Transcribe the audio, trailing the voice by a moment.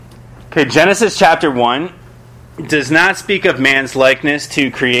Okay, Genesis chapter 1 does not speak of man's likeness to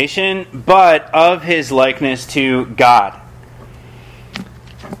creation, but of his likeness to God.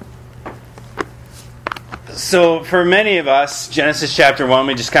 So for many of us, Genesis chapter 1,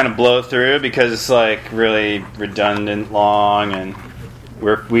 we just kind of blow through because it's like really redundant, long, and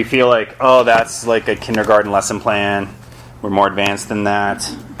we feel like, oh, that's like a kindergarten lesson plan. We're more advanced than that.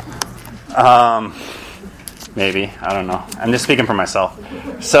 Maybe. I don't know. I'm just speaking for myself.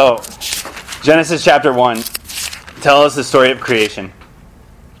 So, Genesis chapter 1 tells us the story of creation.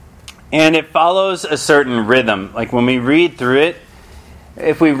 And it follows a certain rhythm. Like when we read through it,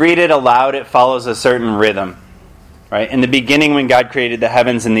 if we read it aloud, it follows a certain rhythm. Right? In the beginning, when God created the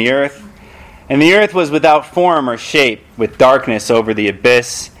heavens and the earth was without form or shape, with darkness over the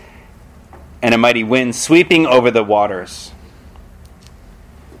abyss, and a mighty wind sweeping over the waters.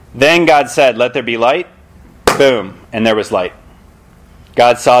 Then God said, "Let there be light." Boom, and there was light.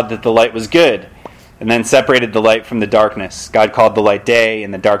 God saw that the light was good, and then separated the light from the darkness. God called the light day,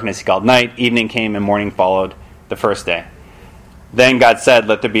 and the darkness he called night. Evening came, and morning followed the first day. Then God said,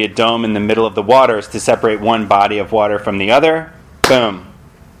 "Let there be a dome in the middle of the waters to separate one body of water from the other." Boom.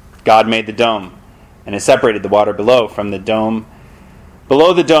 God made the dome, and it separated the water below the dome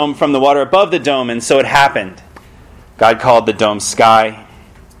from the water above the dome, and so it happened. God called the dome sky.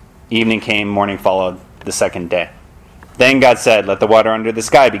 Evening came, morning followed the second day. Then God said, "Let the water under the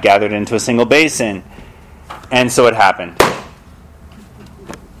sky be gathered into a single basin." And so it happened.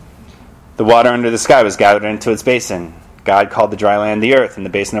 The water under the sky was gathered into its basin. God called the dry land the earth, and the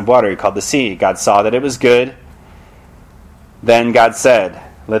basin of water he called the sea. God saw that it was good. Then God said,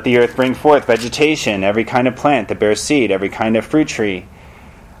 "Let the earth bring forth vegetation, every kind of plant that bears seed, every kind of fruit tree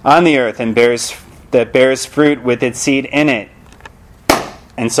on the earth, and that bears fruit with its seed in it."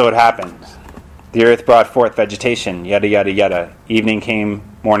 And so it happened. The earth brought forth vegetation, yada, yada, yada. Evening came,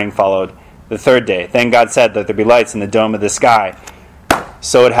 morning followed the third day. Then God said, "Let there be lights in the dome of the sky."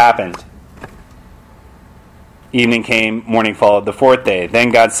 So it happened. Evening came, morning followed the fourth day.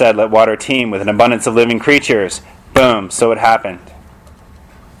 Then God said, "Let water teem with an abundance of living creatures." Boom, so it happened.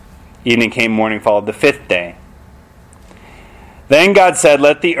 Evening came, morning followed the fifth day. Then God said,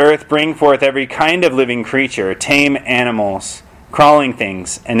 "Let the earth bring forth every kind of living creature, tame animals, crawling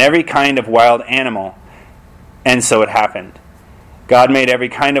things, and every kind of wild animal." And so it happened. God made every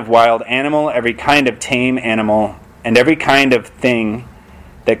kind of wild animal, every kind of tame animal, and every kind of thing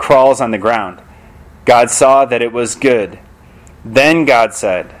that crawls on the ground. God saw that it was good. Then God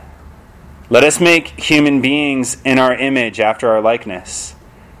said, "Let us make human beings in our image, after our likeness.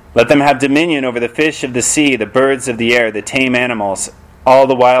 Let them have dominion over the fish of the sea, the birds of the air, the tame animals, all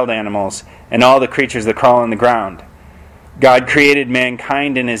the wild animals, and all the creatures that crawl on the ground." God created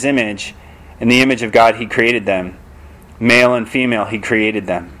mankind in his image. In the image of God he created them. Male and female he created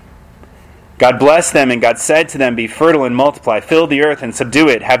them. God blessed them, and God said to them, "Be fertile and multiply, fill the earth and subdue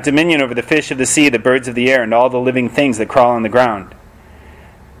it. Have dominion over the fish of the sea, the birds of the air, and all the living things that crawl on the ground."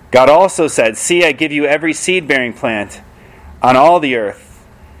 God also said, "See, I give you every seed-bearing plant on all the earth,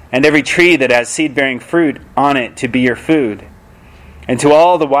 and every tree that has seed-bearing fruit on it to be your food. And to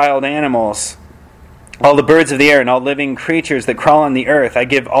all the wild animals, all the birds of the air, and all living creatures that crawl on the earth, I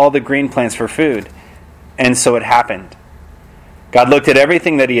give all the green plants for food." And so it happened. God looked at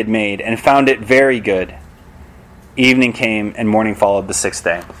everything that he had made and found it very good. Evening came and morning followed the sixth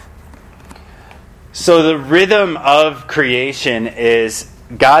day. So the rhythm of creation is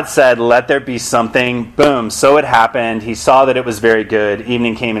God said, "Let there be something." Boom. So it happened. He saw that it was very good.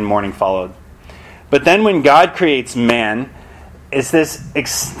 Evening came and morning followed. But then when God creates man, it's this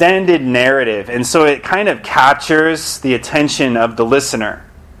extended narrative. And so it kind of captures the attention of the listener.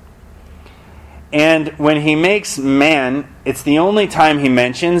 And when he makes man, it's the only time he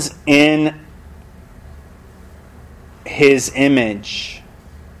mentions in his image.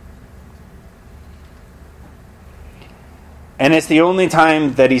 And it's the only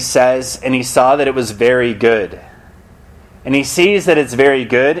time that he says, "And he saw that it was very good." And he sees that it's very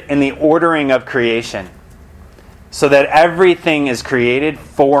good in the ordering of creation, so that everything is created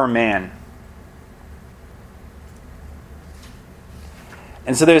for man.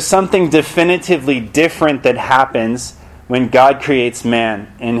 And so there's something definitively different that happens when God creates man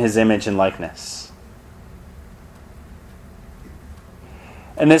in his image and likeness.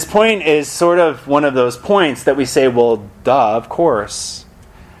 And this point is sort of one of those points that we say, well, duh, of course.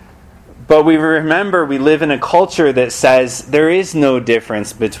 But we remember we live in a culture that says there is no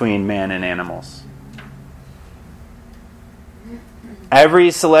difference between man and animals.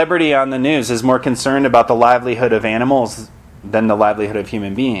 Every celebrity on the news is more concerned about the livelihood of animals than the livelihood of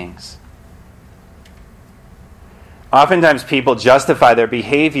human beings. Oftentimes people justify their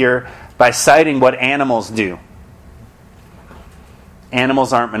behavior by citing what animals do.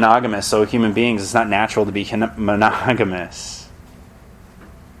 Animals aren't monogamous, so human beings, it's not natural to be monogamous.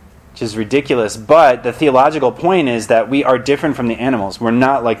 Which is ridiculous, but the theological point is that we are different from the animals. We're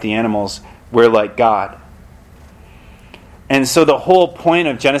not like the animals, we're like God. And so the whole point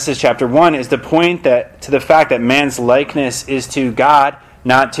of Genesis chapter 1 is to point to the fact that man's likeness is to God,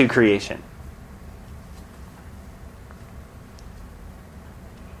 not to creation.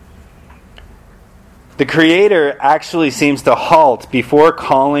 The Creator actually seems to halt before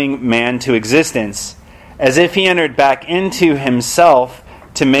calling man to existence, as if he entered back into himself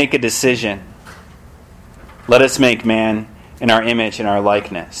to make a decision. Let us make man in our image and our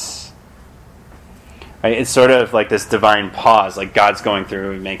likeness. Right? It's sort of like this divine pause, like God's going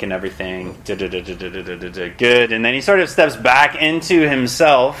through and making everything good, and then he sort of steps back into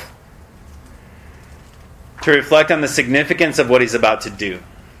himself to reflect on the significance of what he's about to do.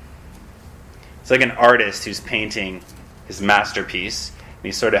 It's like an artist who's painting his masterpiece, and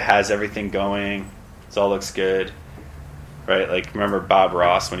he sort of has everything going. It all looks good, right? Like, remember Bob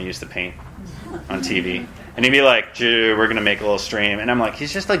Ross when he used to paint on TV? And he'd be like, we're going to make a little stream. And I'm like,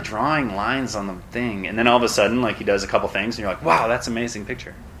 he's just like drawing lines on the thing. And then all of a sudden, like, he does a couple things, and you're like, wow, that's an amazing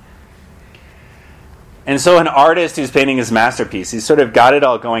picture. And so an artist who's painting his masterpiece, he's sort of got it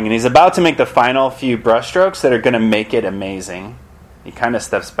all going, and he's about to make the final few brushstrokes that are going to make it amazing. He kind of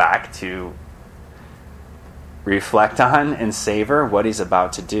steps back to reflect on and savor what he's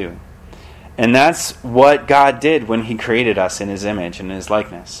about to do. And that's what God did when he created us in his image and his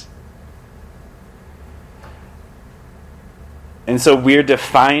likeness. And so we're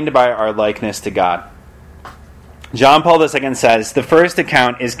defined by our likeness to God. John Paul II says, the first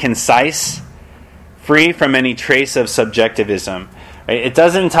account is concise, free from any trace of subjectivism. It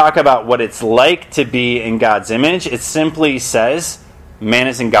doesn't talk about what it's like to be in God's image. It simply says, man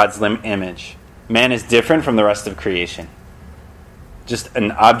is in God's image. Man is different from the rest of creation. Just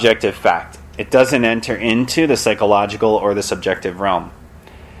an objective fact. It doesn't enter into the psychological or the subjective realm.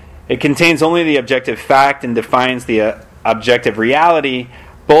 It contains only the objective fact and defines the objective reality,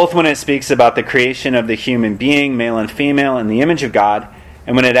 both when it speaks about the creation of the human being, male and female, in the image of God,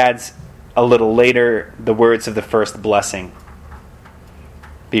 and when it adds a little later the words of the first blessing.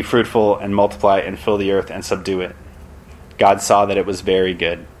 Be fruitful and multiply and fill the earth and subdue it. God saw that it was very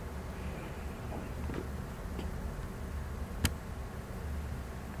good.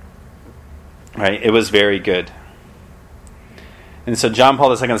 Right? It was very good. And so John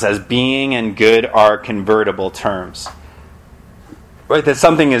Paul II says, being and good are convertible terms. Right? That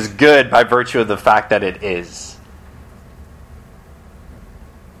something is good by virtue of the fact that it is.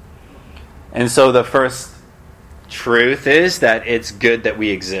 And so the first truth is that it's good that we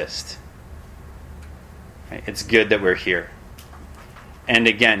exist. Right? It's good that we're here. And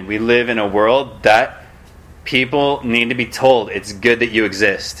again, we live in a world that people need to be told it's good that you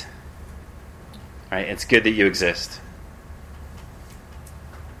exist. Right? It's good that you exist.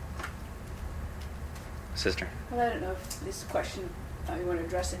 Sister? Well, I don't know if this question, you want to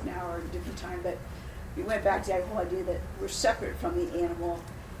address it now or at a different time, but we went back to that whole idea that we're separate from the animal.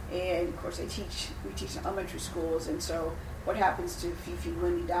 And, of course, we teach in elementary schools, and so what happens to Fifi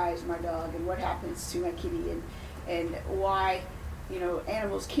when he dies, my dog, and what happens to my kitty, and why,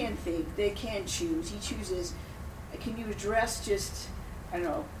 animals can think, they can choose. He chooses. Can you address just, I don't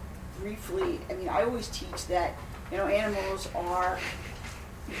know, briefly? I mean, I always teach that, animals are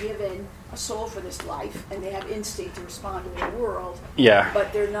given a soul for this life, and they have instinct to respond to their world. Yeah.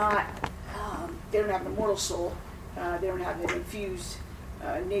 But they're not, they don't have an immortal soul. They don't have the infused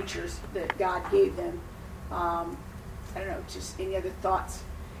natures that God gave them. I don't know, just any other thoughts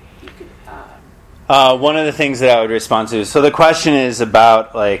you could... One of the things that I would respond to, so the question is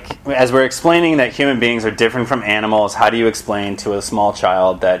about, as we're explaining that human beings are different from animals, how do you explain to a small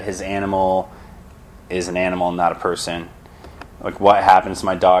child that his animal is an animal, not a person? Like, what happens to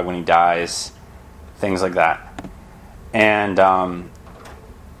my dog when he dies? Things like that. And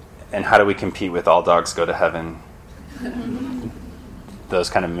how do we compete with All Dogs Go to Heaven? Those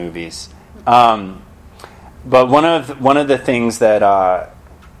kind of movies. But one of the things that...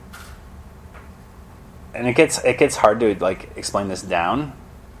 and it gets hard to explain this down,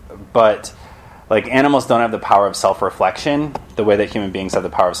 but animals don't have the power of self-reflection the way that human beings have the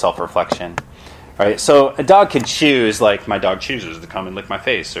power of self-reflection, right? So a dog could choose, my dog chooses to come and lick my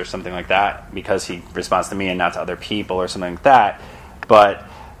face or something like that because he responds to me and not to other people or something like that. But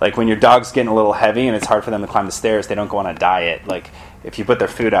when your dog's getting a little heavy and it's hard for them to climb the stairs, they don't go on a diet. If you put their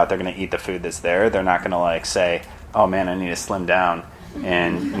food out, they're going to eat the food that's there. They're not going to say, "Oh man, I need to slim down,"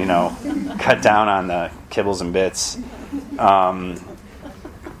 and cut down on the kibbles and bits.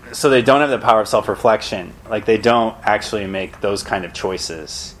 so they don't have the power of self-reflection. Like, they don't actually make those kind of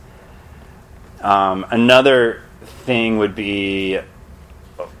choices. Another thing would be,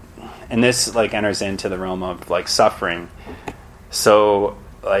 and this like enters into the realm of like suffering. So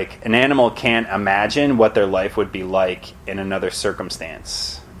like an animal can't imagine what their life would be like in another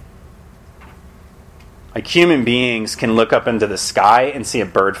circumstance. Like human beings can look up into the sky and see a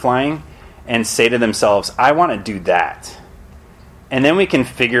bird flying and say to themselves, I want to do that. And then we can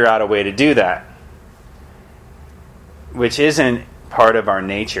figure out a way to do that, which isn't part of our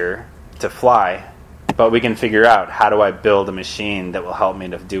nature to fly, but we can figure out, how do I build a machine that will help me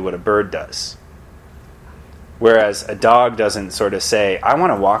to do what a bird does? Whereas a dog doesn't sort of say, I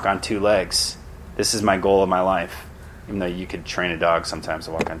want to walk on two legs. This is my goal of my life. Even though you could train a dog sometimes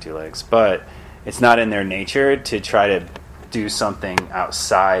to walk on two legs. But it's not in their nature to try to do something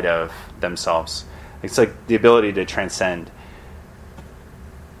outside of themselves. It's like the ability to transcend.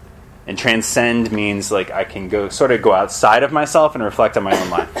 And transcend means like I can go outside of myself and reflect on my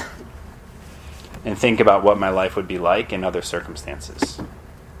own life. And think about what my life would be like in other circumstances.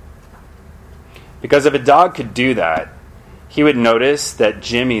 Because if a dog could do that, he would notice that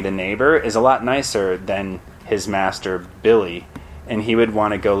Jimmy, the neighbor, is a lot nicer than his master, Billy, and he would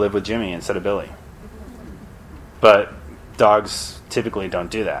want to go live with Jimmy instead of Billy. But dogs typically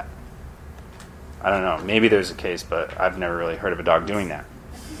don't do that. I don't know. Maybe there's a case, but I've never really heard of a dog doing that.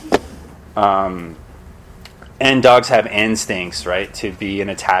 And dogs have instincts, right, to be in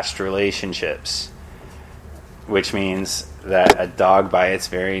attached relationships, which means that a dog by its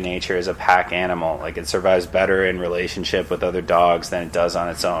very nature is a pack animal. Like, it survives better in relationship with other dogs than it does on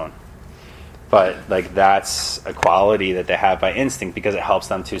its own. But like, that's a quality that they have by instinct because it helps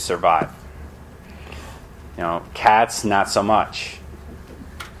them to survive. You know, cats, not so much.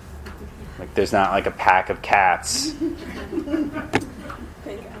 Like, there's not like a pack of cats.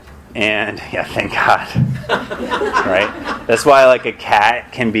 And yeah, thank God. Right? That's why like a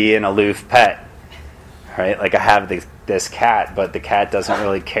cat can be an aloof pet. Right? Like, I have this cat, but the cat doesn't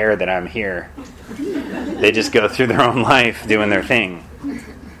really care that I'm here. They just go through their own life doing their thing.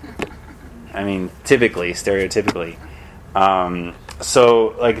 I mean, stereotypically.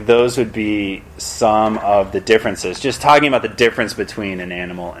 So, like, those would be some of the differences. Just talking about the difference between an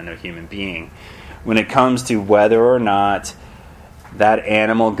animal and a human being. When it comes to whether or not that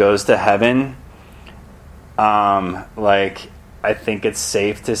animal goes to heaven, I think it's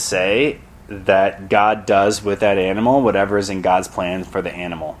safe to say that God does with that animal whatever is in God's plan for the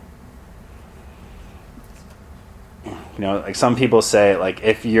animal. You know, like some people say, like,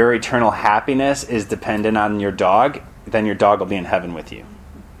 if your eternal happiness is dependent on your dog, then your dog will be in heaven with you. It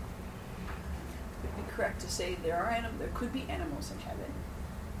would be correct to say there could be animals in heaven,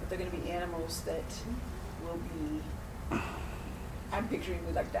 but they're going to be animals that will be. I'm picturing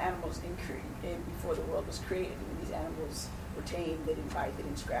like the animals before the world was created. When these animals were tamed, they didn't bite, they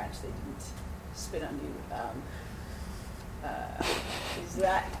didn't scratch, they didn't spit on you. Is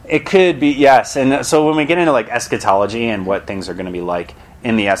that? It could be, yes. And so when we get into like eschatology and what things are going to be like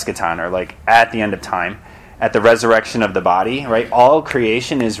in the eschaton, or like at the end of time, at the resurrection of the body, right? All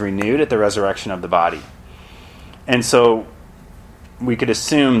creation is renewed at the resurrection of the body. And so we could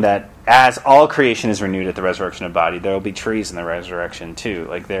assume that as all creation is renewed at the resurrection of the body, there will be trees in the resurrection too.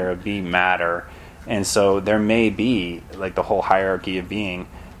 Like, there will be matter. And so there may be like the whole hierarchy of being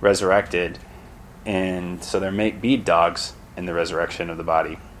resurrected. And so there may be dogs in the resurrection of the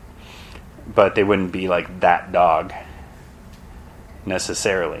body. But they wouldn't be like that dog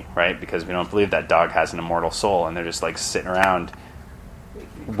necessarily, right? Because we don't believe that dog has an immortal soul, and they're just like sitting around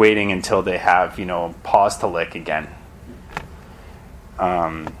waiting until they have, paws to lick again.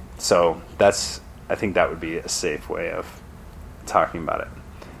 So I think that would be a safe way of talking about it.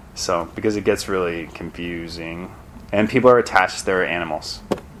 So, because it gets really confusing, and people are attached to their animals,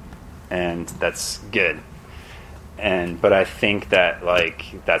 and that's good. But I think that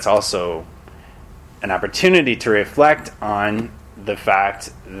like that's also an opportunity to reflect on the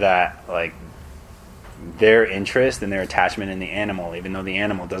fact that like their interest and their attachment in the animal, even though the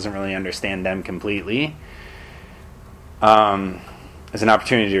animal doesn't really understand them completely, is an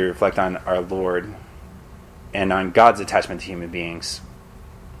opportunity to reflect on our Lord and on God's attachment to human beings,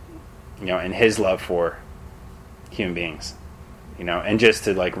 and His love for human beings, and just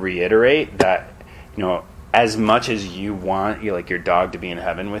to like reiterate that, as much as you want your dog to be in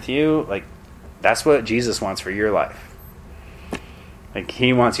heaven with you, like that's what Jesus wants for your life. Like,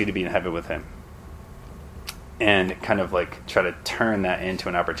 He wants you to be in heaven with Him. And kind of like try to turn that into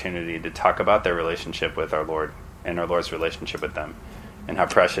an opportunity to talk about their relationship with our Lord and our Lord's relationship with them, and how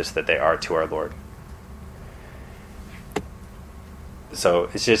precious that they are to our Lord. So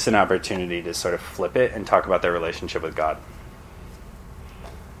it's just an opportunity to sort of flip it and talk about their relationship with God.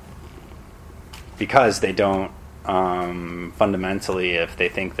 Because they don't, fundamentally, if they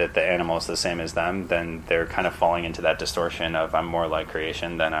think that the animal is the same as them, then they're kind of falling into that distortion of I'm more like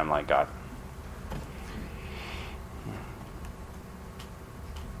creation than I'm like God.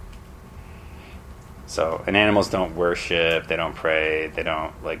 So, and animals don't worship, they don't pray, they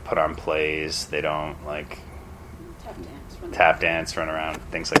don't like put on plays, they don't like tap dance, run around,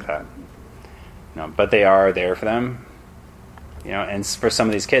 things like that. But they are there for them. And for some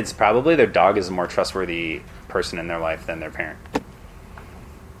of these kids, probably their dog is a more trustworthy person in their life than their parent,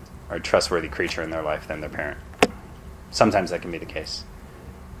 or a trustworthy creature in their life than their parent. Sometimes that can be the case.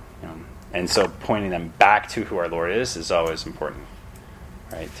 And so pointing them back to who our Lord is always important,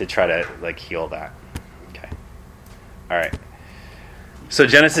 right? To try to like heal that. Okay. All right. So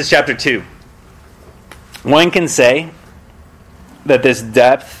Genesis chapter 2. One can say that this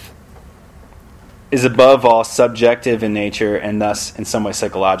depth is above all subjective in nature and thus in some way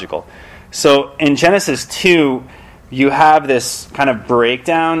psychological. So in Genesis 2, you have this kind of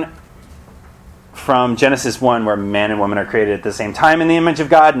breakdown from Genesis 1 where man and woman are created at the same time in the image of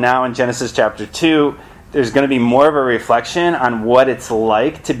God. Now in Genesis chapter 2, there's going to be more of a reflection on what it's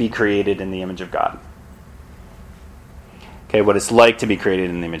like to be created in the image of God. Okay, what it's like to be created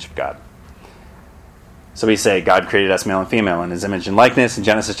in the image of God. So we say God created us male and female in his image and likeness. In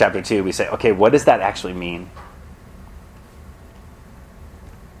Genesis chapter 2, we say, okay, what does that actually mean?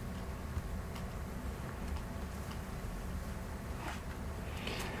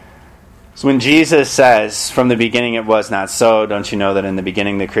 So when Jesus says, from the beginning it was not so, don't you know that in the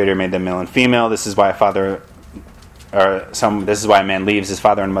beginning the Creator made them male and female? This is why this is why a man leaves his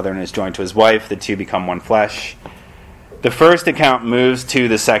father and mother and is joined to his wife. The two become one flesh. The first account moves to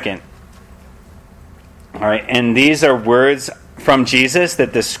the second. All right, and these are words from Jesus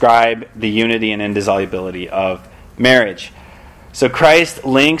that describe the unity and indissolubility of marriage. So Christ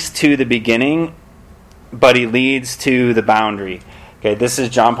links to the beginning, but he leads to the boundary. Okay, this is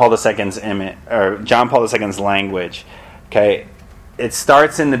John Paul II's image, or John Paul II's language. Okay, it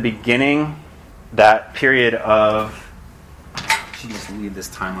starts in the beginning, that period of. I should just leave this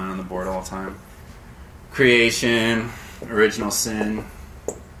timeline on the board all the time. Creation, original sin,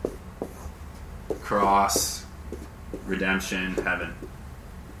 cross, redemption, heaven.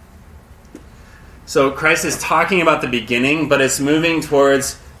 So Christ is talking about the beginning, but it's moving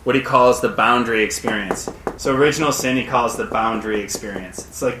towards what he calls the boundary experience. So original sin he calls the boundary experience.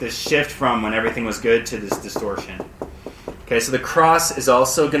 It's like this shift from when everything was good to this distortion. Okay, so the cross is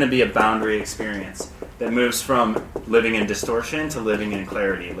also going to be a boundary experience that moves from living in distortion to living in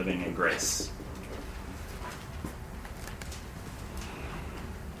clarity, living in grace.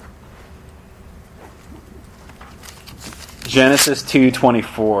 Genesis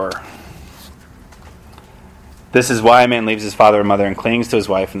 2:24. This is why a man leaves his father and mother and clings to his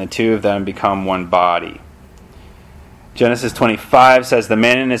wife, and the two of them become one body. Genesis 25 says, the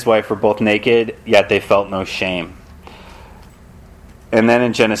man and his wife were both naked, yet they felt no shame. And then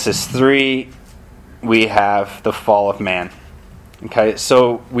in Genesis 3, we have the fall of man. Okay,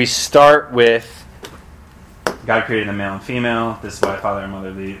 so we start with God created a male and female. This is why father and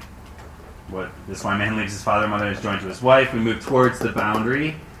mother leave. This is why a man leaves his father and mother and is joined to his wife. We move towards the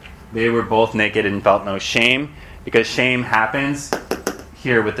boundary. They were both naked and felt no shame, because shame happens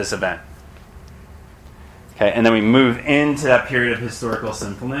here with this event. Okay, and then we move into that period of historical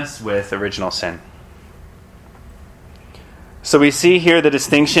sinfulness with original sin. So we see here the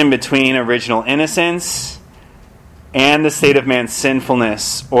distinction between original innocence and the state of man's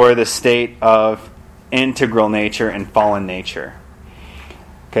sinfulness, or the state of integral nature and fallen nature.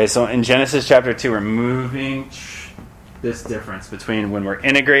 Okay, so in Genesis chapter 2, we're moving this difference between when we're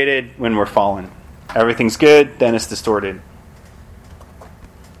integrated, when we're fallen. Everything's good, then it's distorted.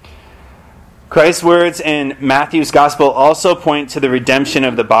 Christ's words in Matthew's gospel also point to the redemption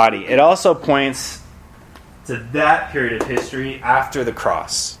of the body. It also points to that period of history after the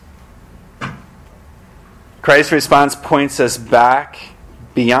cross. Christ's response points us back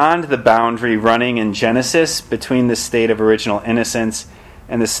beyond the boundary running in Genesis between the state of original innocence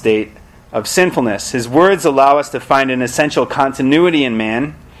and the state of sinfulness. His words allow us to find an essential continuity in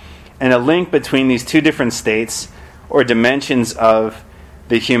man and a link between these two different states or dimensions of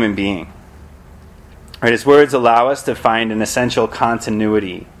the human being. Right, his words allow us to find an essential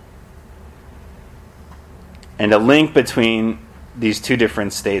continuity and a link between these two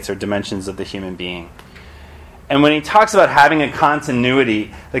different states or dimensions of the human being. And when he talks about having a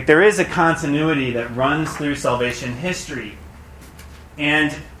continuity, like there is a continuity that runs through salvation history.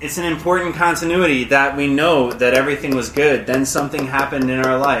 And it's an important continuity that we know that everything was good. Then something happened in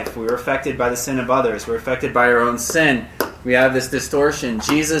our life. We were affected by the sin of others. We were affected by our own sin. We have this distortion.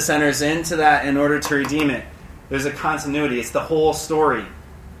 Jesus enters into that in order to redeem it. There's a continuity. It's the whole story.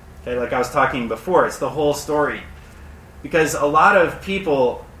 Okay, like I was talking before, it's the whole story. Because a lot of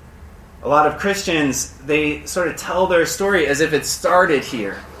people, a lot of Christians, they sort of tell their story as if it started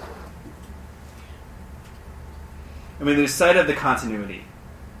here. And we lose sight of the continuity.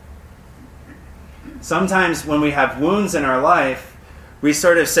 Sometimes when we have wounds in our life, we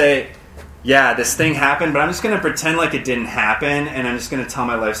sort of say, yeah, this thing happened, but I'm just going to pretend like it didn't happen, and I'm just going to tell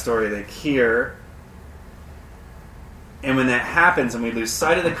my life story like here. And when that happens and we lose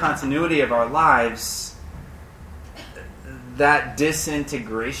sight of the continuity of our lives, that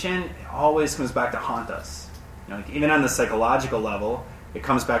disintegration always comes back to haunt us. You know, like even on the psychological level, it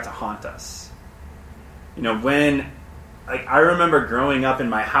comes back to haunt us. You know, when... Like, I remember growing up in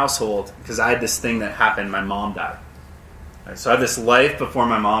my household, because I had this thing that happened, my mom died. Right, so I had this life before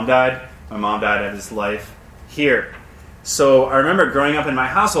my mom died. My mom died, I had this life here. So I remember growing up in my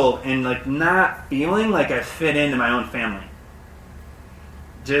household and like not feeling like I fit into my own family.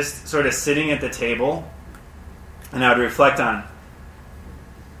 Just sort of sitting at the table, and I would reflect on,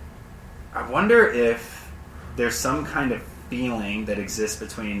 I wonder if there's some kind of feeling that exists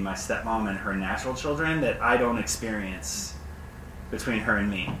between my stepmom and her natural children that I don't experience between her and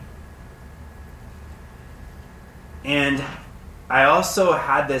me. And I also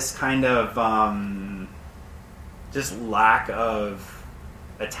had this kind of just lack of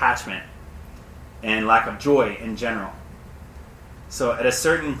attachment and lack of joy in general. So at a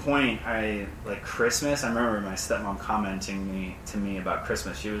certain point, like Christmas, I remember my stepmom commenting to me about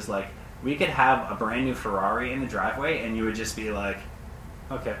Christmas. She was like, we could have a brand new Ferrari in the driveway, and you would just be like,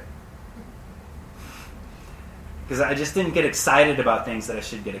 okay. Because I just didn't get excited about things that I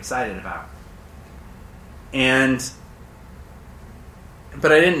should get excited about. But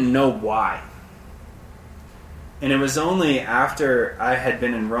I didn't know why. And it was only after I had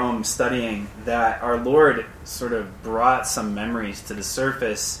been in Rome studying that our Lord sort of brought some memories to the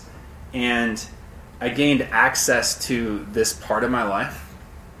surface, and I gained access to this part of my life,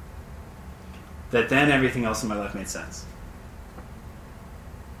 that then everything else in my life made sense.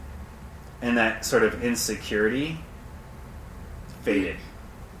 And that sort of insecurity faded.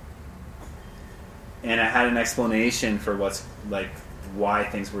 And I had an explanation for why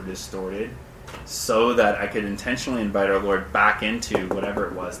things were distorted, so that I could intentionally invite our Lord back into whatever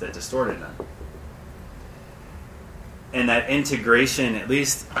it was that distorted them. And that integration, at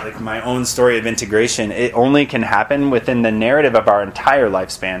least like my own story of integration, it only can happen within the narrative of our entire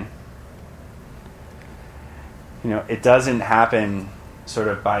lifespan. You know, it doesn't happen sort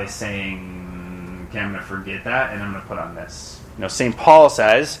of by saying, okay, I'm going to forget that and I'm going to put on this. You know, St. Paul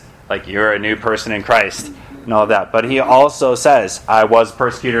says, like, you're a new person in Christ and all that. But he also says, I was a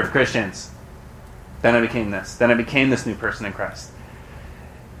persecutor of Christians. Then I became this. Then I became this new person in Christ.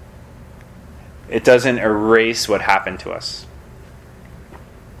 It doesn't erase what happened to us.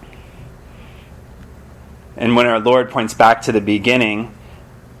 And when our Lord points back to the beginning,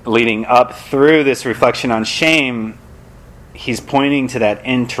 leading up through this reflection on shame, he's pointing to that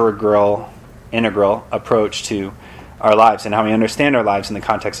integral approach to our lives and how we understand our lives in the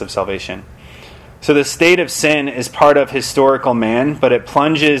context of salvation. So the state of sin is part of historical man, but it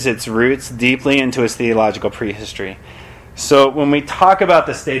plunges its roots deeply into its theological prehistory. So when we talk about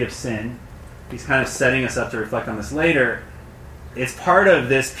the state of sin, he's kind of setting us up to reflect on this later. It's part of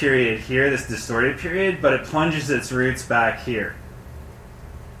this period here, this distorted period, but it plunges its roots back here.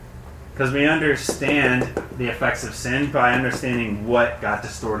 Because we understand the effects of sin by understanding what got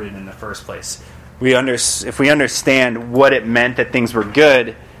distorted in the first place. If we understand what it meant that things were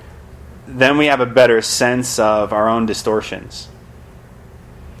good, then we have a better sense of our own distortions.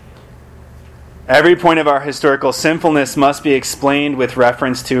 Every point of our historical sinfulness must be explained with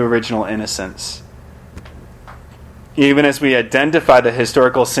reference to original innocence. Even as we identify the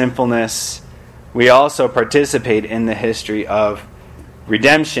historical sinfulness, we also participate in the history of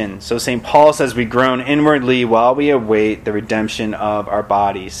redemption. So St. Paul says we groan inwardly while we await the redemption of our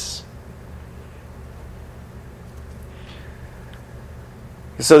bodies.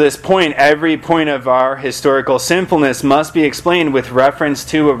 So this point, every point of our historical sinfulness must be explained with reference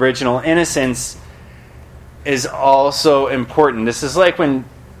to original innocence, is also important. This is like when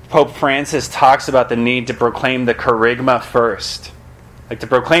Pope Francis talks about the need to proclaim the kerygma first. Like to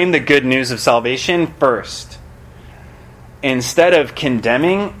proclaim the good news of salvation first, instead of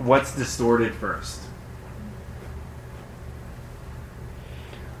condemning what's distorted first.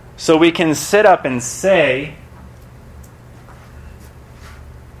 So we can sit up and say,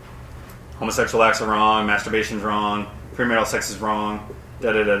 homosexual acts are wrong, masturbation's wrong, premarital sex is wrong,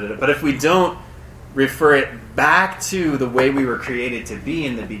 da-da-da-da-da. But if we don't refer it back to the way we were created to be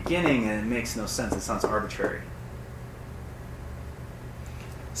in the beginning, and it makes no sense. It sounds arbitrary.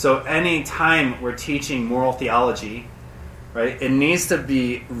 So any time we're teaching moral theology, right, it needs to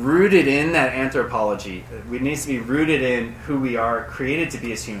be rooted in that anthropology. It needs to be rooted in who we are created to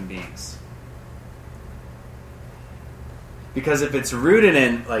be as human beings. Because if it's rooted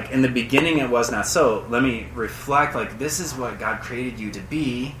in, like, in the beginning it was not so, let me reflect, like, this is what God created you to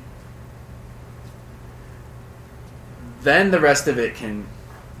be, then the rest of it can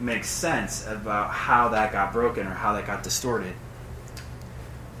make sense about how that got broken or how that got distorted.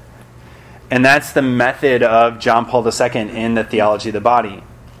 And that's the method of John Paul II in the Theology of the Body,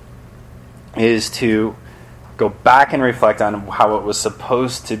 is to go back and reflect on how it was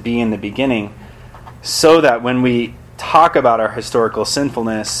supposed to be in the beginning, so that when we talk about our historical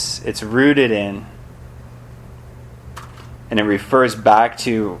sinfulness, it's rooted in and it refers back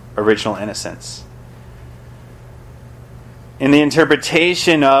to original innocence. In the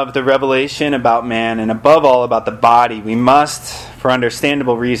interpretation of the revelation about man, and above all about the body, we must, for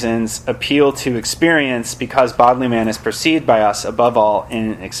understandable reasons, appeal to experience, because bodily man is perceived by us above all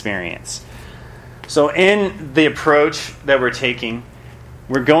in experience. So in the approach that we're taking,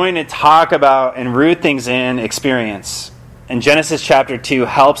 we're going to talk about and root things in experience. And Genesis chapter 2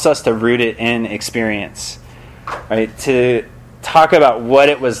 helps us to root it in experience, right? To talk about what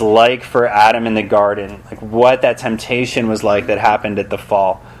it was like for Adam in the garden, like what that temptation was like that happened at the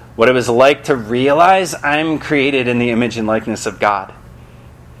fall, what it was like to realize I'm created in the image and likeness of God.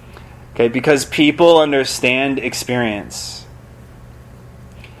 Okay, because people understand experience.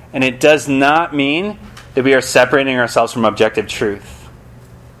 And it does not mean that we are separating ourselves from objective truth.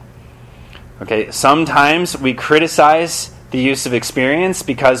 Okay, sometimes we criticize the use of experience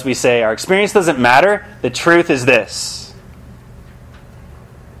because we say our experience doesn't matter, the truth is this.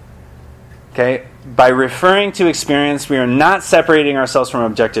 Okay, by referring to experience, we are not separating ourselves from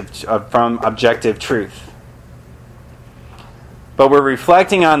objective truth. But we're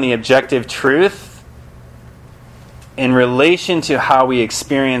reflecting on the objective truth in relation to how we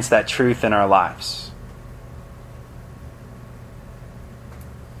experience that truth in our lives.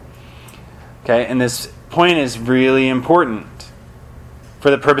 Okay, and this point is really important for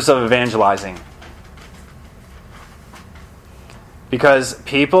the purpose of evangelizing. Because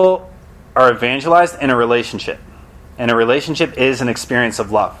people are evangelized in a relationship. And a relationship is an experience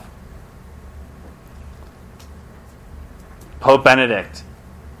of love. Pope Benedict,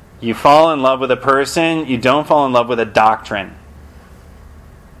 you fall in love with a person, you don't fall in love with a doctrine.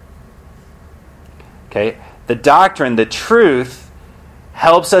 Okay? The doctrine, the truth,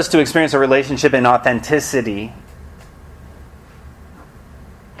 helps us to experience a relationship in authenticity.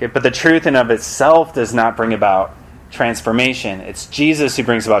 Okay, but the truth in of itself does not bring about transformation. It's Jesus who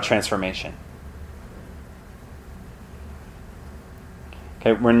brings about transformation.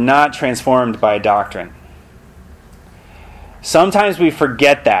 Okay, we're not transformed by a doctrine. Sometimes we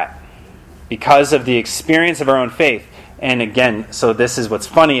forget that because of the experience of our own faith. And again, so this is what's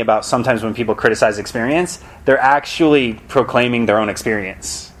funny about sometimes when people criticize experience, they're actually proclaiming their own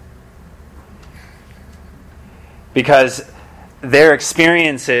experience. Because their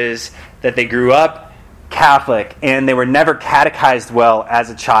experience is that they grew up Catholic and they were never catechized well as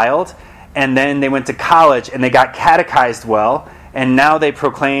a child, and then they went to college and they got catechized well, and now they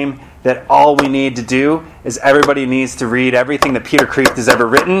proclaim that all we need to do is everybody needs to read everything that Peter Kreeft has ever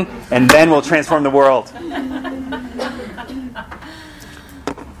written, and then we'll transform the world.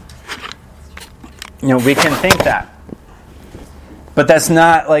 You know, we can think that. But that's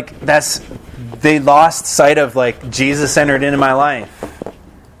not like, they lost sight of like Jesus entered into my life.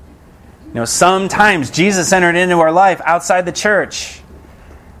 You know, sometimes Jesus entered into our life outside the church.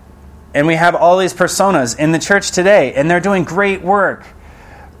 And we have all these personas in the church today, and they're doing great work.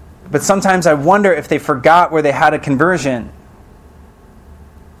 But sometimes I wonder if they forgot where they had a conversion.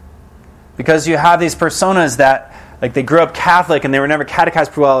 Because you have these personas that, like, they grew up Catholic and they were never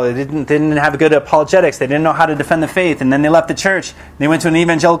catechized well. They didn't have good apologetics. They didn't know how to defend the faith. And then they left the church. They went to an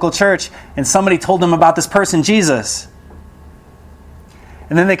evangelical church, and somebody told them about this person, Jesus.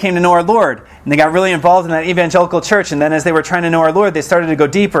 And then they came to know our Lord, and they got really involved in that evangelical church. And then as they were trying to know our Lord, they started to go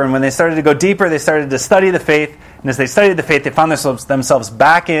deeper. And when they started to go deeper, they started to study the faith. And as they studied the faith, they found themselves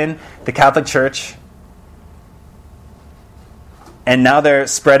back in the Catholic Church. And now they're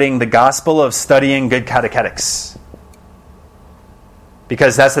spreading the gospel of studying good catechetics.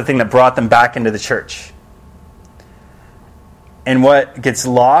 Because that's the thing that brought them back into the church. And what gets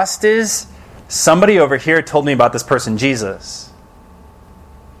lost is, somebody over here told me about this person, Jesus.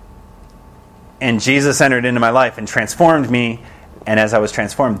 And Jesus entered into my life and transformed me. And as I was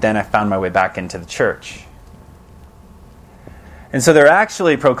transformed, then I found my way back into the church. And so they're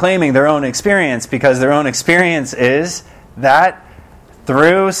actually proclaiming their own experience, because their own experience is that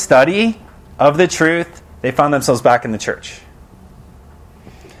through study of the truth, they found themselves back in the church.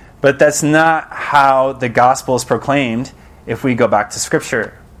 But that's not how the gospel is proclaimed if we go back to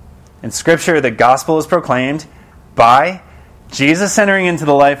Scripture. In Scripture, the gospel is proclaimed by Jesus entering into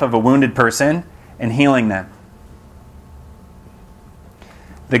the life of a wounded person and healing them.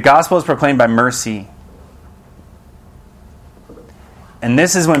 The gospel is proclaimed by mercy. And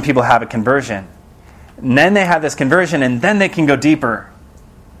this is when people have a conversion. And then they have this conversion, and then they can go deeper.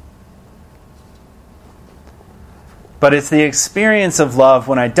 But it's the experience of love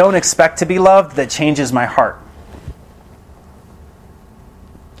when I don't expect to be loved that changes my heart.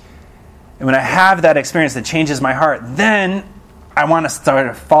 And when I have that experience that changes my heart, then I want to start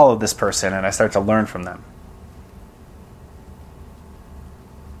to follow this person, and I start to learn from them.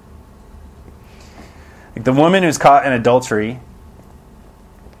 Like the woman who's caught in adultery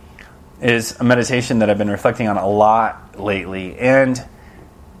is a meditation that I've been reflecting on a lot lately, and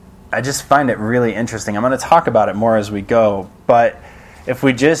I just find it really interesting. I'm going to talk about it more as we go, but if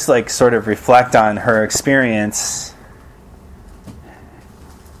we just sort of reflect on her experience,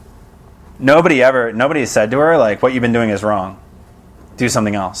 nobody has said to her, what you've been doing is wrong. Do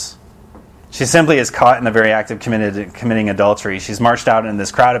something else. She simply is caught in the very act of committing adultery. She's marched out in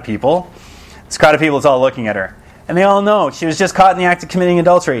this crowd of people. This crowd of people is all looking at her. And they all know she was just caught in the act of committing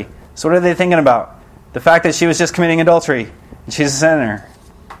adultery. So what are they thinking about? The fact that she was just committing adultery. And she's a sinner.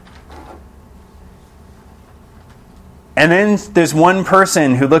 And then there's one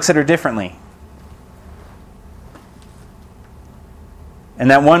person who looks at her differently. And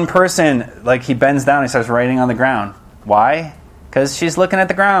that one person, he bends down and he starts writing on the ground. Why? Because she's looking at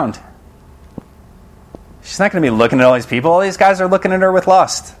the ground. She's not going to be looking at all these people. All these guys are looking at her with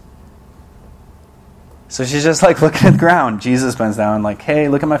lust. So she's just looking at the ground. Jesus bends down hey,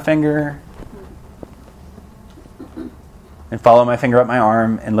 look at my finger. And follow my finger up my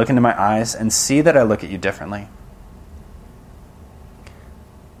arm and look into my eyes and see that I look at you differently.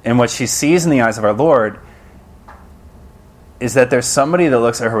 And what she sees in the eyes of our Lord is that there's somebody that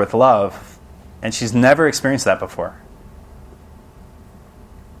looks at her with love, and she's never experienced that before.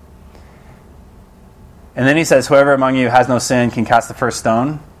 And then he says, whoever among you has no sin can cast the first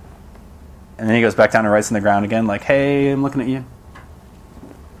stone. And then he goes back down and writes on the ground again, hey, I'm looking at you.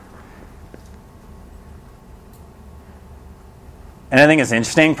 And I think it's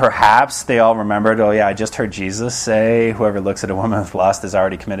interesting, perhaps they all remembered, oh yeah, I just heard Jesus say, whoever looks at a woman with lust has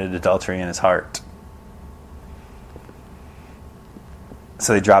already committed adultery in his heart.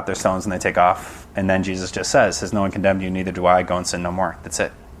 So they drop their stones and they take off. And then Jesus just says, no one condemned you, neither do I, go and sin no more. That's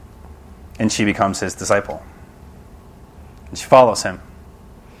it. And she becomes his disciple. And she follows him.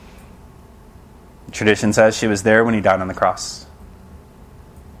 Tradition says she was there when he died on the cross.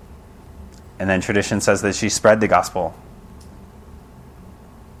 And then tradition says that she spread the gospel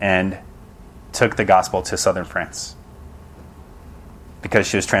and took the gospel to southern France because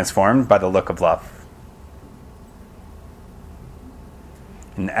she was transformed by the look of love.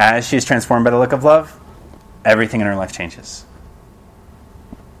 And as she's transformed by the look of love, everything in her life changes.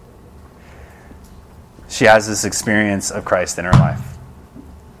 She has this experience of Christ in her life.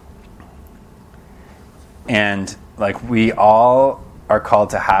 And we all are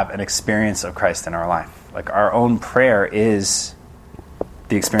called to have an experience of Christ in our life. Our own prayer is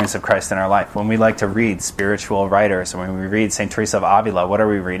the experience of Christ in our life. When we like to read spiritual writers, when we read St. Teresa of Avila, what are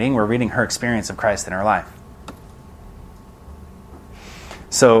we reading? We're reading her experience of Christ in her life.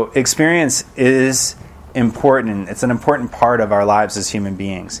 So experience is important. It's an important part of our lives as human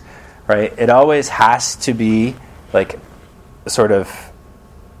beings, right? It always has to be sort of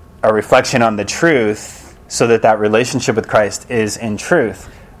a reflection on the truth, so that relationship with Christ is in truth.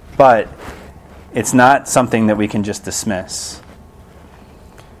 But it's not something that we can just dismiss.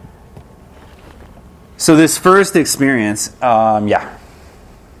 So this first experience, yeah.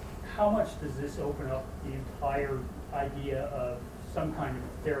 How much does this open up the entire idea of some kind of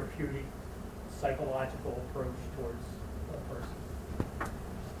therapeutic, psychological approach towards a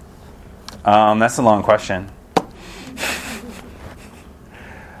person? That's a long question.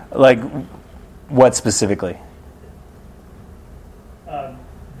 What specifically?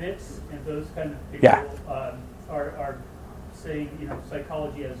 Witz and those kind of people Yeah. Are saying,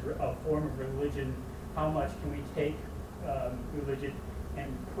 psychology as a form of religion. How much can we take religion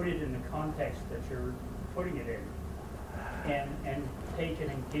and put it in the context that you're putting it in, and take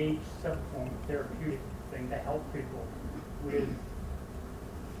and engage some form of therapeutic thing to help people with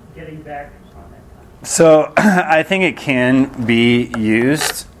getting back on that time? So I think it can be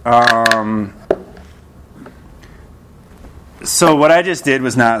used. So what I just did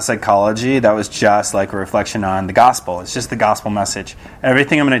was not psychology. That was just like a reflection on the gospel. It's just the gospel message.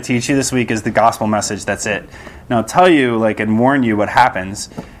 Everything I'm going to teach you this week is the gospel message. That's it. Now I'll tell you, and warn you what happens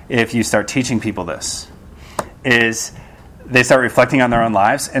if you start teaching people this. Is they start reflecting on their own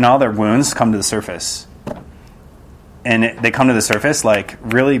lives and all their wounds come to the surface. And they come to the surface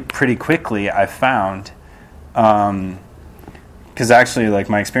really pretty quickly, I found. Because actually,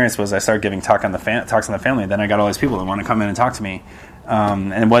 my experience was I started giving talks on the family. Then I got all these people that want to come in and talk to me.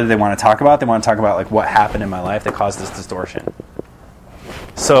 And what do they want to talk about? They want to talk about what happened in my life that caused this distortion.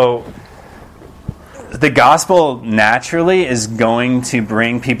 So the gospel naturally is going to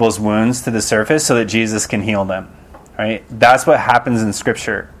bring people's wounds to the surface so that Jesus can heal them. Right? That's what happens in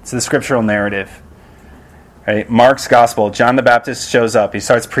Scripture. It's the scriptural narrative. Right? Mark's gospel, John the Baptist shows up. He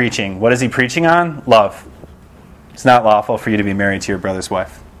starts preaching. What is he preaching on? Love. It's not lawful for you to be married to your brother's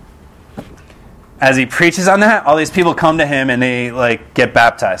wife. As he preaches on that, all these people come to him and they get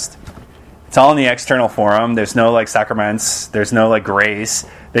baptized. It's all in the external forum. There's no sacraments. There's no grace.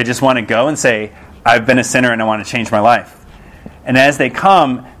 They just want to go and say, I've been a sinner and I want to change my life. And as they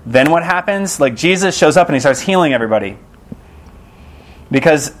come, then what happens? Jesus shows up and he starts healing everybody.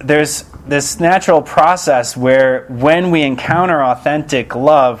 Because there's this natural process where when we encounter authentic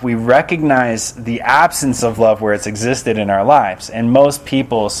love, we recognize the absence of love where it's existed in our lives. And most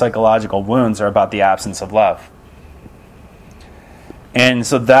people's psychological wounds are about the absence of love. And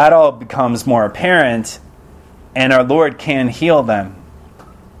so that all becomes more apparent, and our Lord can heal them.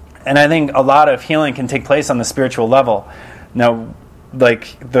 And I think a lot of healing can take place on the spiritual level. Now,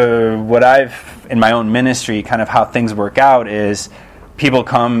 what I've, in my own ministry, kind of how things work out is people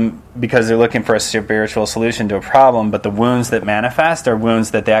come because they're looking for a spiritual solution to a problem, but the wounds that manifest are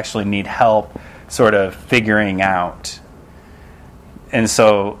wounds that they actually need help sort of figuring out. And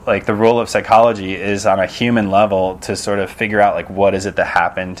so, the role of psychology is on a human level to sort of figure out, what is it that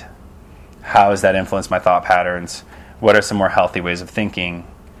happened? How has that influenced my thought patterns? What are some more healthy ways of thinking?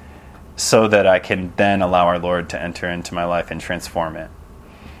 So that I can then allow our Lord to enter into my life and transform it.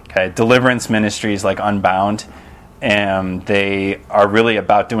 Okay, deliverance ministries like Unbound, and they are really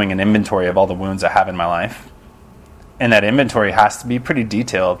about doing an inventory of all the wounds I have in my life. And that inventory has to be pretty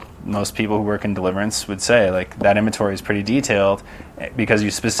detailed. Most people who work in deliverance would say, that inventory is pretty detailed because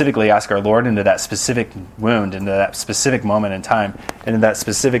you specifically ask our Lord into that specific wound, into that specific moment in time, into that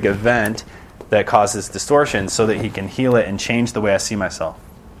specific event that causes distortion so that he can heal it and change the way I see myself,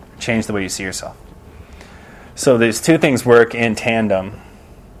 change the way you see yourself. So these two things work in tandem.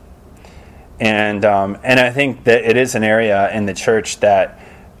 And I think that it is an area in the church that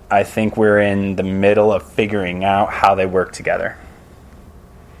I think we're in the middle of figuring out how they work together.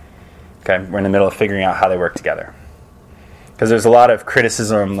 Okay, we're in the middle of figuring out how they work together. Because there's a lot of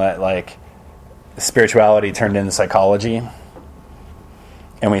criticism that spirituality turned into psychology.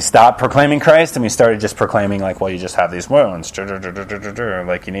 And we stopped proclaiming Christ and we started just proclaiming you just have these wounds. You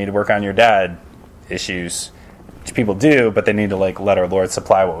need to work on your dad issues, which people do, but they need to let our Lord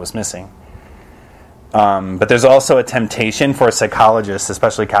supply what was missing. But there's also a temptation for psychologists,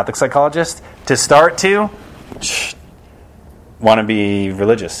 especially Catholic psychologists, to start to want to be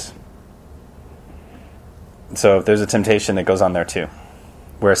religious. So there's a temptation that goes on there too,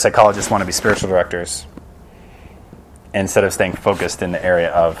 where psychologists want to be spiritual directors instead of staying focused in the area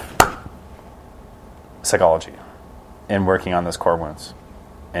of psychology and working on those core wounds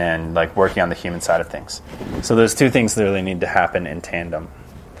and working on the human side of things. So those two things really need to happen in tandem.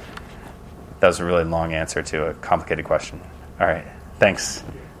 That was a really long answer to a complicated question. All right. Thanks.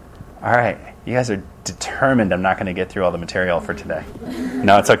 All right. You guys are determined I'm not going to get through all the material for today.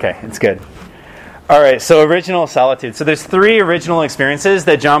 No, it's okay. It's good. All right. So original solitude. So there's 3 original experiences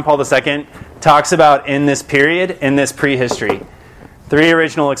that John Paul II talks about in this period, in this prehistory. 3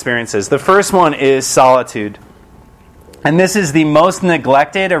 original experiences. The first one is solitude. And this is the most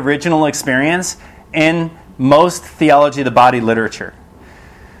neglected original experience in most theology of the body literature.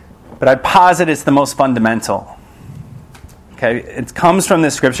 But I posit it's the most fundamental. Okay, it comes from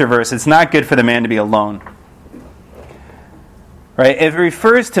this scripture verse. It's not good for the man to be alone. Right? It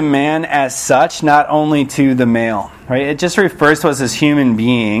refers to man as such, not only to the male. Right? It just refers to us as human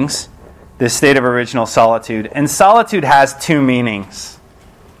beings, this state of original solitude. And solitude has 2 meanings.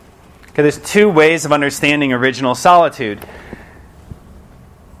 Okay, there's 2 ways of understanding original solitude.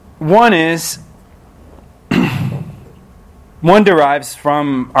 One is one derives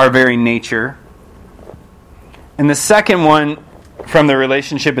from our very nature, and the second one from the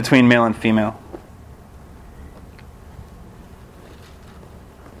relationship between male and female.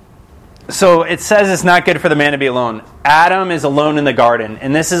 So it says it's not good for the man to be alone. Adam is alone in the garden,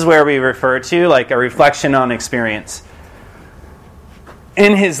 and this is where we refer to like a reflection on experience.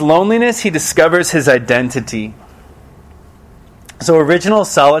 In his loneliness, he discovers his identity. So original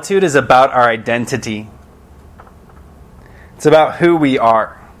solitude is about our identity. It's about who we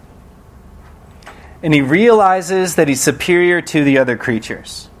are. And he realizes that he's superior to the other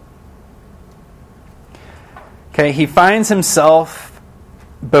creatures. Okay, he finds himself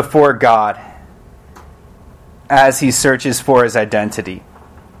before God as he searches for his identity.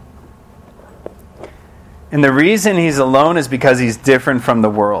 And the reason he's alone is because he's different from the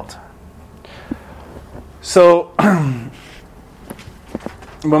world. So,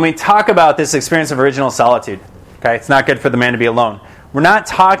 when we talk about this experience of original solitude, okay, it's not good for the man to be alone. We're not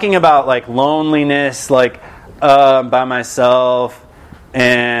talking about like loneliness, like I'm by myself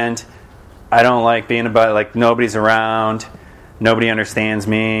and I don't like being about like nobody's around. Nobody understands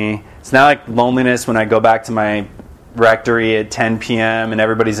me. It's not like loneliness when I go back to my rectory at 10 p.m. and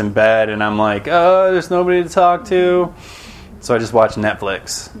everybody's in bed and I'm like, oh, there's nobody to talk to. So I just watch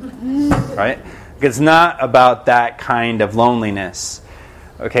Netflix. Right? It's not about that kind of loneliness.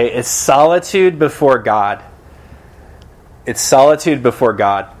 Okay? It's solitude before God. It's solitude before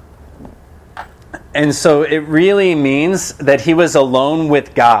God. And so it really means that he was alone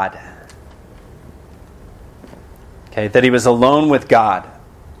with God. Okay, that he was alone with God.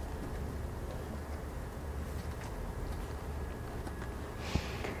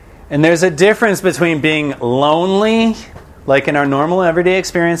 And there's a difference between being lonely, like in our normal everyday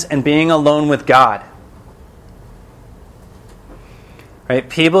experience, and being alone with God. Right?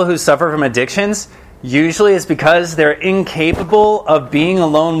 People who suffer from addictions, usually it's because they're incapable of being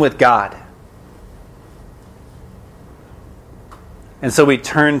alone with God. And so we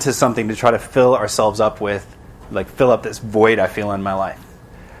turn to something to try to fill ourselves up with, like fill up this void I feel in my life.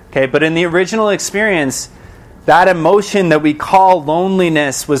 Okay, but in the original experience, that emotion that we call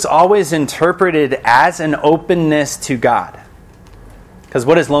loneliness was always interpreted as an openness to God. Because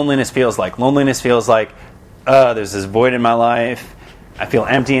what does loneliness feels like? Loneliness feels like, there's this void in my life. I feel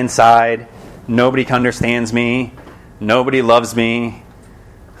empty inside. Nobody understands me. Nobody loves me.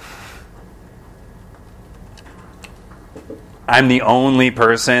 I'm the only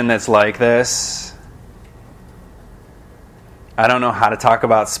person that's like this. I don't know how to talk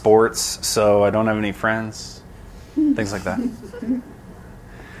about sports, so I don't have any friends. Things like that.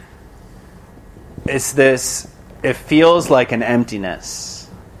 It's this, it feels like an emptiness.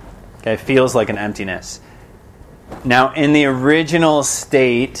 Okay, it feels like an emptiness. Now, in the original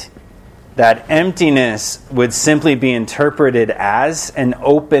state, that emptiness would simply be interpreted as an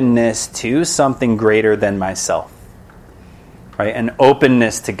openness to something greater than myself. Right? An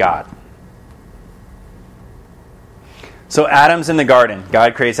openness to God. So Adam's in the garden.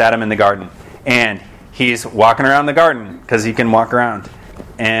 God creates Adam in the garden. And he's walking around the garden because he can walk around.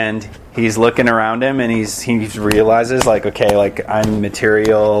 And he's looking around him and he realizes, like, okay, like I'm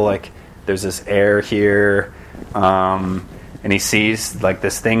material, like there's this air here. And he sees like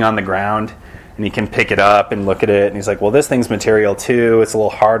this thing on the ground and he can pick it up and look at it. And he's like, well, this thing's material too. It's a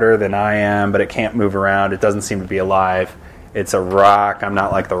little harder than I am, but it can't move around. It doesn't seem to be alive. It's a rock. I'm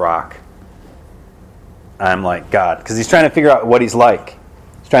not like the rock. I'm like God. Because he's trying to figure out what he's like.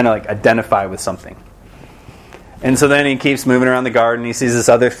 He's trying to like identify with something. And so then he keeps moving around the garden. He sees this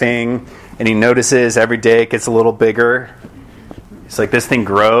other thing. And he notices every day it gets a little bigger. It's like this thing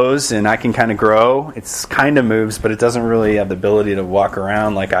grows and I can kind of grow. It kind of moves, but it doesn't really have the ability to walk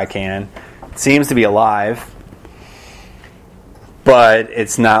around like I can. It seems to be alive. But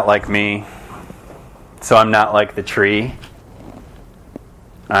it's not like me. So I'm not like the tree.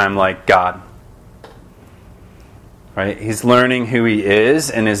 I'm like God. Right? He's learning who he is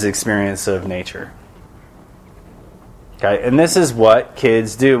in his experience of nature. Okay? And this is what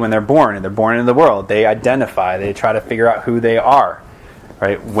kids do when they're born, and they're born into the world. They identify. They try to figure out who they are.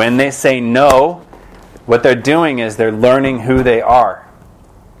 Right? When they say no, what they're doing is they're learning who they are.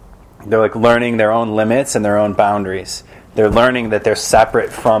 They're like learning their own limits and their own boundaries. They're learning that they're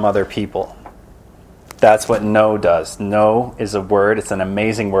separate from other people. That's what no does. No is a word. It's an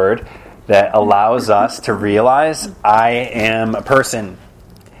amazing word that allows us to realize I am a person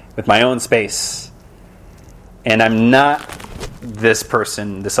with my own space. And I'm not this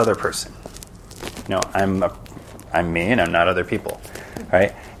person, this other person. No, I'm me and I'm not other people.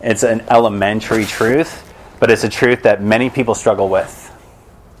 Right? It's an elementary truth, but it's a truth that many people struggle with.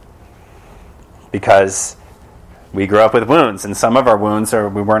 Because we grew up with wounds, and some of our wounds are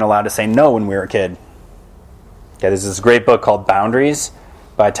we weren't allowed to say no when we were a kid. Okay, there's this great book called Boundaries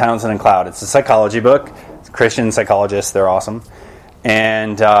by Townsend and Cloud. It's a psychology book. It's Christian psychologists. They're awesome.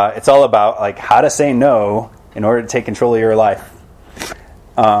 And it's all about like how to say no in order to take control of your life.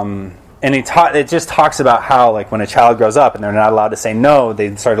 And it just talks about how like when a child grows up and they're not allowed to say no,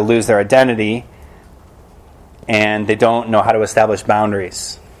 they start to lose their identity, and they don't know how to establish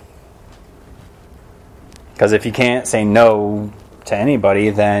boundaries. Because if you can't say no to anybody,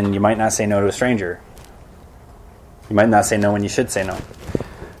 then you might not say no to a stranger. You might not say no when you should say no.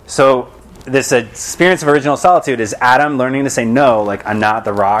 So this experience of original solitude is Adam learning to say no, like, I'm not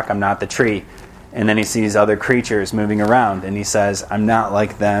the rock, I'm not the tree. And then he sees other creatures moving around, and he says, I'm not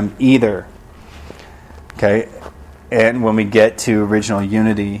like them either. Okay? And when we get to original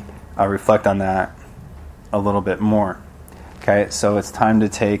unity, I'll reflect on that a little bit more. Okay, so it's time to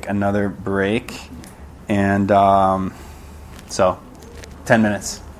take another break. And so, 10 minutes.